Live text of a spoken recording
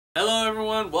Hello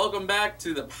everyone, welcome back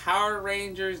to the Power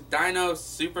Rangers Dino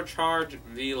SuperCharge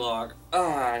vlog.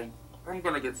 I'm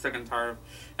gonna get sick and tired of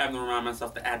having to remind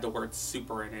myself to add the word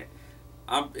super in it.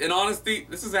 In honesty,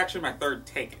 this is actually my third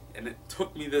take, and it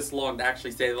took me this long to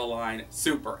actually say the line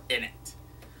super in it.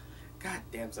 God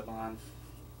damn Saban.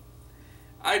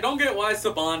 I don't get why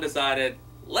Saban decided,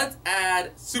 let's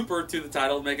add super to the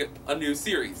title and make it a new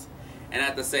series. And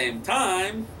at the same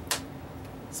time,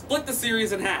 split the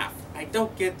series in half. I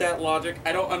don't get that logic.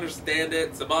 I don't understand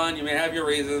it. Saban, you may have your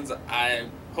reasons.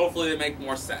 Hopefully they make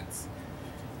more sense.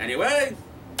 Anyway,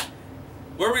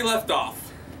 where we left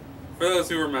off. For those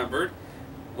who remembered,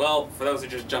 well, for those who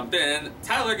just jumped in,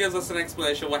 Tyler gives us an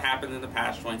explanation of what happened in the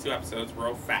past 22 episodes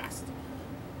real fast.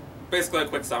 Basically a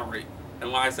quick summary.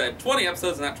 And why I said 20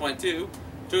 episodes and not 22,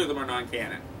 2 of them are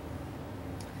non-canon.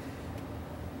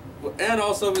 And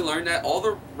also we learned that all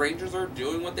the Rangers are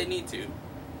doing what they need to.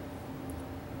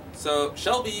 So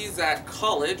Shelby's at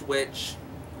college,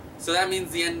 so that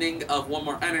means the ending of One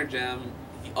More Energem.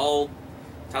 All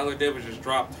Tyler did was just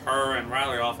dropped her and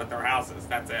Riley off at their houses.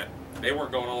 That's it. They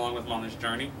weren't going along with him on this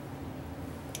journey.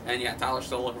 And yeah, Tyler's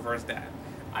still looking for his dad.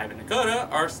 Ivan and Dakota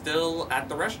are still at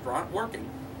the restaurant working.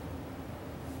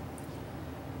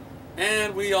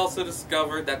 And we also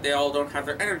discovered that they all don't have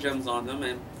their Energems on them,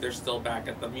 and they're still back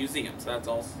at the museum. So that's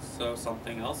also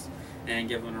something else. And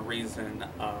given a reason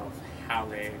of how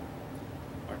they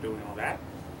are doing all that.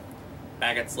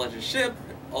 Back at Sledge's ship,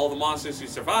 all the monsters who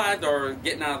survived are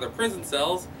getting out of their prison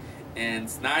cells, and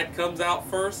Snide comes out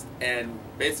first and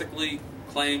basically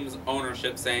claims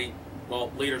ownership, saying,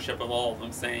 well, leadership of all of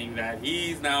them, saying that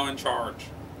he's now in charge.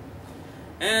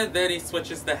 And then he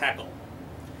switches to Heckle.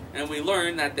 And we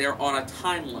learn that they're on a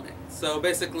time limit. So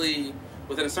basically,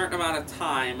 within a certain amount of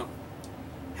time,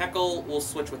 Heckle will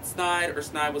switch with Snide, or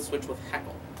Snide will switch with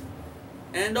Heckle.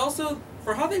 And also,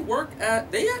 for how they work,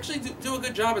 they actually do a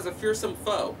good job as a fearsome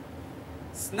foe.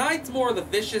 Snide's more the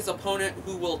vicious opponent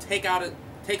who will take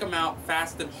him out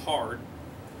fast and hard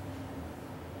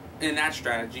in that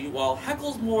strategy, while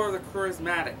Heckle's more the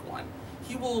charismatic one.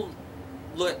 He will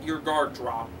let your guard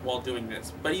drop while doing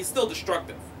this, but he's still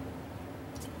destructive.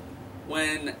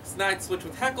 When Snide switch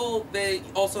with Heckle, they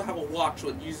also have a watch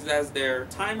which uses as their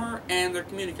timer and their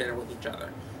communicator with each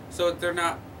other. So they're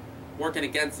not working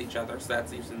against each other, so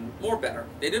that's even more better.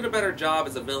 They did a better job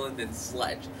as a villain than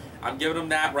Sledge. I'm giving them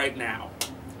that right now.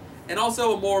 And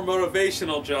also a more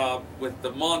motivational job with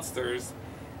the monsters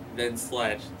than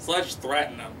Sledge. Sledge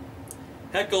threatened them.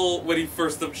 Heckle, when he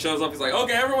first shows up, he's like,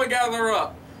 okay, everyone gather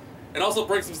up. And also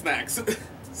bring some snacks.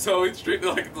 So he's treated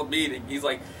like it's a meeting. He's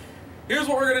like, here's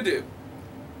what we're going to do.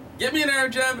 Get me an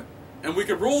Energem, and we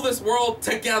can rule this world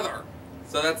together.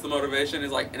 So that's the motivation. He's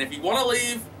like, and if you want to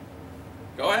leave,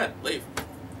 go ahead, leave.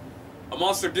 A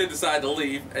monster did decide to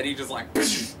leave, and he just like,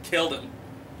 killed him.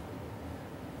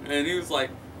 And he was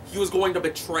like, he was going to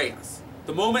betray us.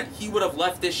 The moment he would have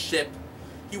left this ship,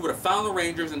 he would have found the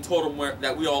Rangers and told them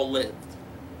that we all lived.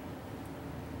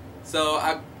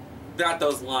 So, not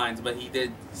those lines, but he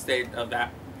did state of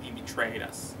that he betrayed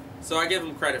us. So I give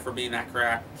him credit for being that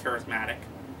charismatic.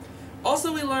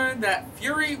 Also, we learned that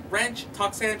Fury, Wrench,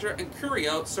 Toxandra, and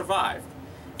Curio survived.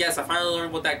 Yes, I finally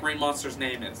learned what that green monster's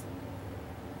name is.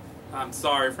 I'm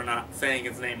sorry for not saying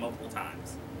his name multiple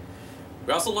times.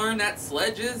 We also learned that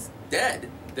Sledge is dead.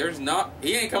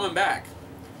 He ain't coming back.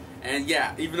 And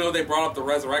yeah, even though they brought up the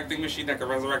resurrecting machine that could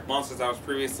resurrect monsters that was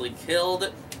previously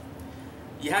killed,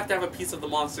 you have to have a piece of the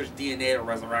monster's DNA to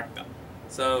resurrect them.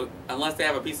 So, unless they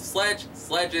have a piece of Sledge,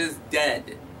 Sledge is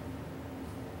dead.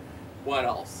 What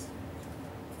else?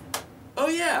 Oh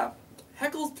yeah,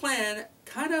 Heckle's plan,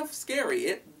 kind of scary.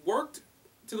 It worked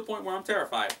to the point where I'm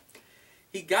terrified.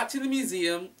 He got to the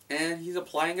museum, and he's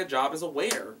applying a job as a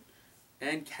waiter.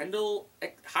 And Kendall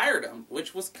hired him,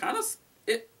 which was kind of...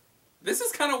 This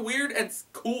is kind of weird and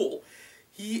cool.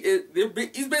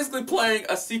 He's basically playing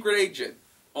a secret agent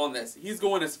on this. He's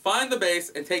going to find the base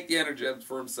and take the Energems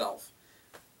for himself.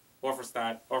 Or for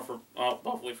Snide. Or for...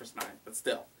 hopefully for Snide, but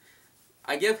still.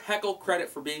 I give Heckle credit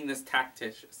for being this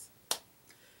tactitious.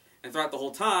 And throughout the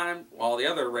whole time, while the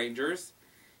other Rangers,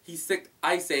 he sicked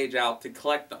Ice Age out to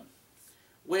collect them.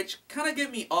 Which kind of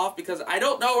get me off because I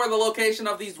don't know where the location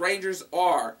of these Rangers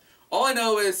are. All I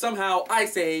know is somehow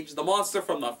Ice Age, the monster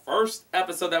from the first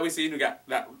episode that we seen who got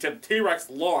that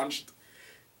T-Rex launched,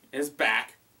 is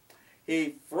back.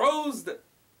 He froze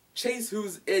Chase,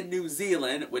 who's in New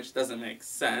Zealand, which doesn't make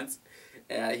sense.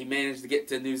 He managed to get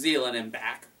to New Zealand and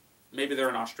back. Maybe they're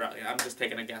in Australia. I'm just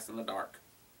taking a guess in the dark.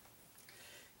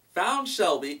 Found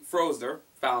Shelby, froze her.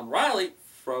 Found Riley,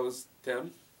 froze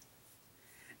him.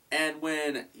 And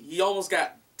when he almost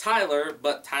got Tyler,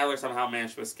 but Tyler somehow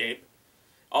managed to escape.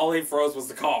 All he froze was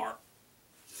the car.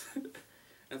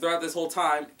 And throughout this whole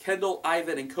time, Kendall,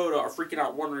 Ivan, and Coda are freaking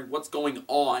out wondering what's going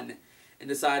on and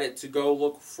decided to go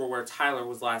look for where Tyler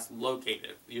was last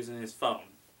located using his phone.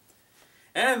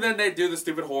 And then they do the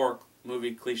stupid horror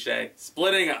movie cliche,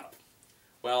 splitting up.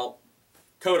 Well,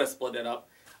 Coda split it up.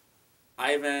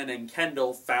 Ivan and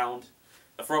Kendall found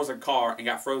the frozen car and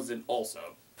got frozen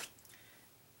also.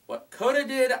 What Coda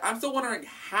did, I'm still wondering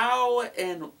how,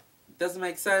 and doesn't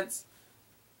make sense.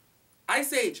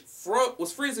 Ice Age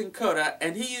was freezing Coda,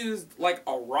 and he used like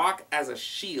a rock as a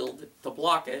shield to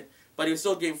block it, but he was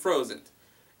still getting frozen.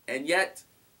 And yet,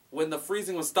 when the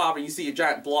freezing was stopping, you see a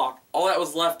giant block. All that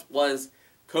was left was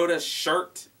Coda's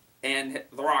shirt and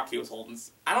the rock he was holding.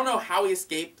 I don't know how he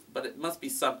escaped, but it must be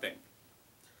something.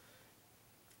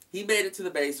 He made it to the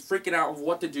base, freaking out of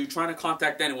what to do, trying to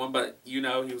contact anyone, but you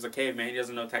know, he was a caveman, he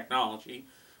doesn't know technology.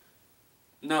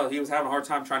 No, he was having a hard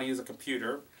time trying to use a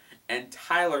computer. And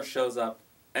Tyler shows up,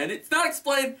 and it's not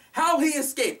explained how he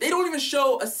escaped. They don't even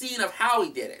show a scene of how he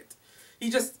did it. He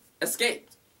just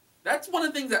escaped. That's one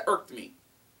of the things that irked me.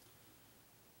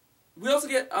 We also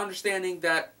get understanding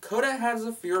that Coda has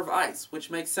a fear of ice,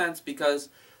 which makes sense because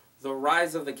the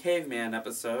Rise of the Caveman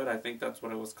episode, I think that's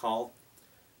what it was called,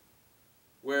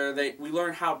 where we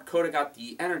learn how Coda got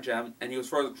the Energem, and he was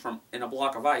frozen in a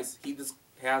block of ice. He just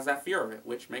has that fear of it,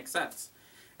 which makes sense.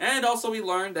 And also we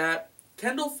learned that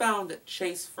Kendall found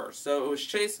Chase first. So it was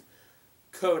Chase,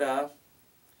 Coda,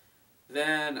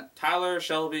 then Tyler,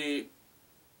 Shelby,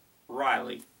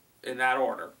 Riley, in that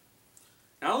order.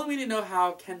 Now only we need to know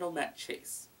how Kendall met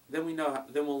Chase. Then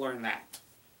we'll learn that.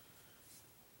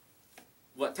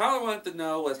 What Tyler wanted to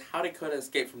know was how did Coda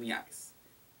escape from the ice?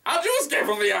 How'd you escape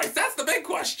from the ice? That's the big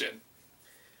question.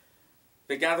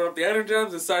 They gathered up the Energems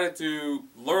and decided to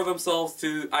lure themselves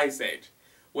to Ice Age,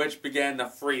 which began to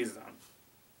freeze them.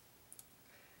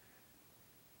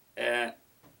 And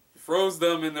froze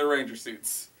them in their ranger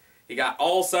suits. He got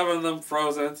all 7 of them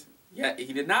frozen, yet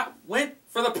he did not went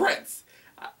for the prince.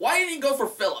 Why didn't he go for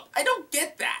Philip? I don't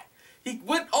get that. He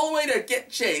went all the way to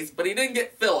get Chase, but he didn't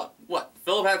get Philip. What,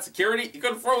 Philip had security? He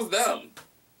could have froze them.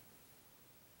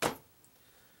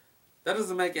 That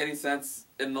doesn't make any sense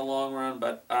in the long run,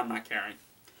 but I'm not caring.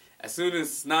 As soon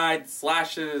as Snide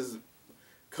slashes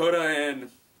Coda and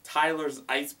Tyler's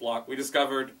ice block, we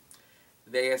discovered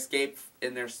they escaped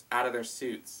out of their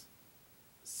suits.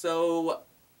 So,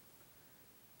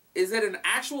 is it an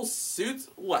actual suit?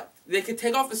 What? They could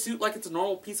take off the suit like it's a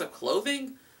normal piece of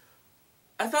clothing?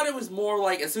 I thought it was more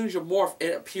like as soon as you morph,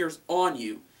 it appears on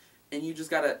you. And you just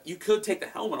gotta, you could take the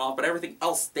helmet off, but everything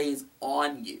else stays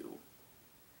on you.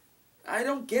 I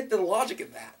don't get the logic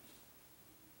in that.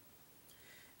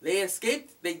 They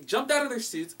escaped, they jumped out of their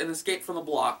suits and escaped from the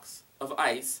blocks of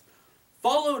ice,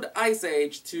 followed Ice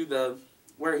Age to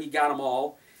where he got them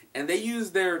all, and they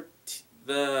used the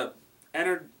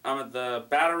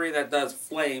battery that does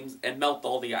flames and melt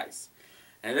all the ice.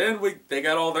 And then they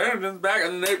got all their engines back,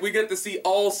 and then we get to see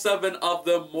all 7 of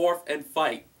them morph and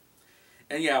fight.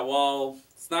 And yeah, while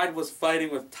Snide was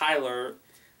fighting with Tyler,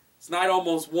 Snide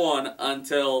almost won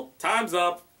until time's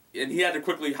up, and he had to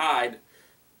quickly hide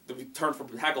to turn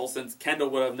from Heckle since Kendall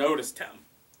would have noticed him.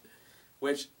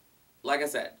 Which, like I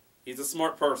said, he's a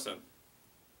smart person.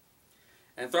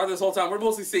 And throughout this whole time, we're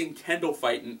mostly seeing Kendall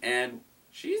fighting, and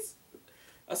she's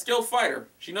a skilled fighter.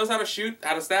 She knows how to shoot,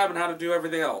 how to stab, and how to do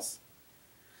everything else.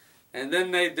 And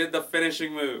then they did the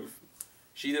finishing move.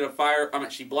 She did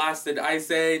she blasted Ice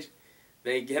Age.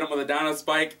 They hit him with a Dino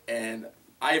spike, and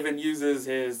Ivan uses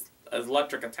his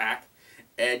electric attack.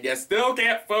 And you still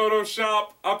can't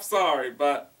Photoshop. I'm sorry,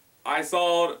 but I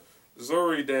saw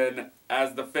Zuriden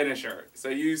as the finisher. So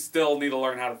you still need to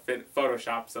learn how to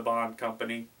Photoshop, Saban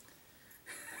Company.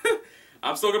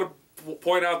 I'm still going to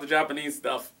point out the Japanese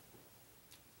stuff.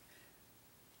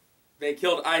 They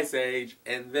killed Ice Age,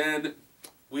 and then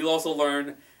we also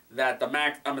learned that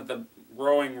the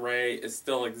growing ray is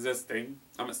still existing.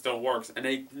 It still works, and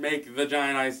they make the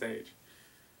giant Ice Age.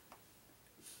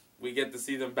 We get to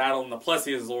see them battle in the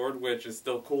Plesiosaur, which is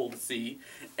still cool to see,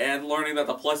 and learning that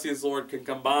the Plesiosaur can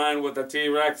combine with the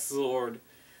T-Rex Sword.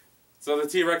 So the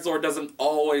T-Rex Sword doesn't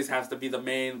always have to be the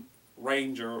main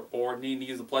ranger or need to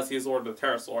use the Plesiosaur or the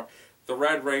Pterosaur. The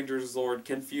Red Ranger Sword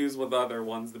can fuse with other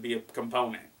ones to be a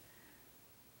component.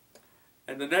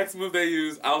 And the next move they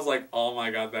use, I was like, oh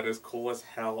my god, that is cool as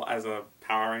hell as a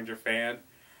Power Ranger fan.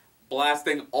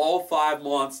 Blasting all 5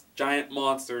 giant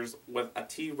monsters with a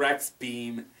T-Rex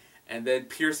beam and then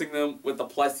piercing them with the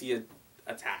Plessia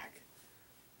attack.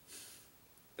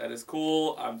 That is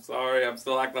cool. I'm sorry, I'm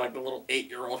still acting like the little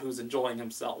 8-year-old who's enjoying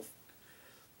himself.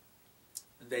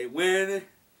 They win,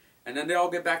 and then they all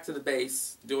get back to the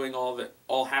base, doing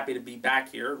all happy to be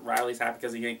back here. Riley's happy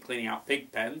because he ain't cleaning out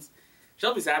pig pens.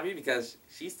 Shelby's happy because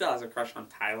she still has a crush on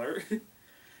Tyler.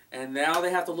 And now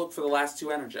they have to look for the last two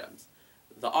Energems.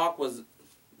 The Aqua's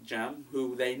gem,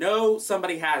 who they know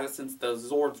somebody has it since the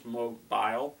Zord's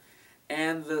mobile,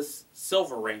 and the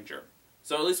Silver Ranger.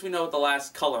 So at least we know what the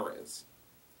last color is.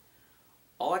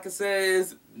 All I can say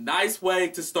is, nice way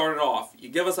to start it off. You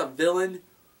give us a villain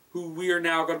who we are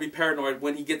now going to be paranoid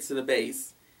when he gets to the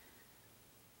base,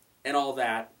 and all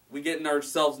that. We get in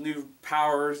ourselves new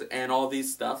powers and all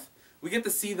these stuff. We get to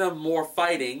see them more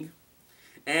fighting,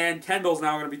 and Kendall's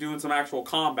now going to be doing some actual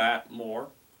combat more.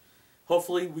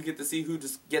 Hopefully we get to see who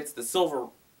just gets the Silver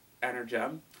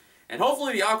Energem. And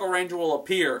hopefully the Aqua Ranger will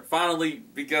appear, finally,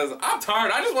 because I'm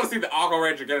tired. I just want to see the Aqua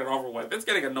Ranger get it over with. It's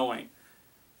getting annoying.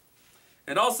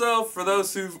 And also, for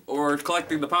those who are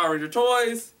collecting the Power Ranger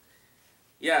toys,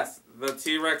 yes, the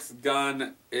T-Rex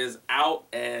gun is out,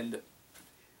 and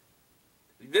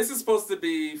this is supposed to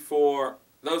be for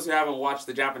those who haven't watched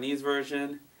the Japanese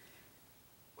version,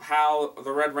 how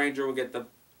the Red Ranger will get the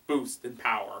boost in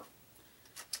power.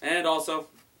 And also,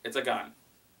 it's a gun.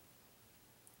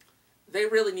 They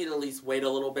really need to at least wait a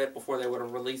little bit before they would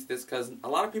have released this, because a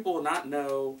lot of people will not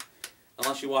know,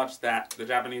 unless you watch the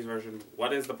Japanese version,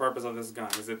 what is the purpose of this gun?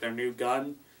 Is it their new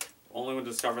gun? Only when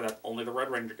discover that only the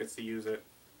Red Ranger gets to use it.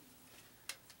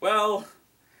 Well,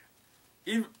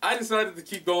 I decided to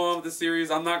keep going on with the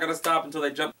series. I'm not going to stop until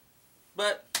they jump.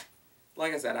 But,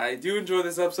 like I said, I do enjoy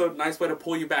this episode. Nice way to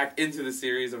pull you back into the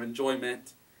series of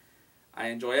enjoyment. I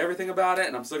enjoy everything about it,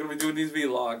 and I'm still going to be doing these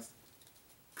vlogs.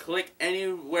 Click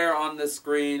anywhere on the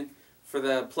screen for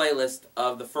the playlist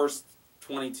of the first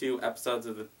 22 episodes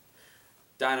of the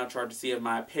Dino Charge to see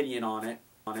my opinion on it.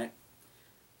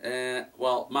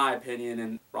 Well, my opinion,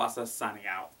 and Rasa signing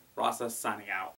out.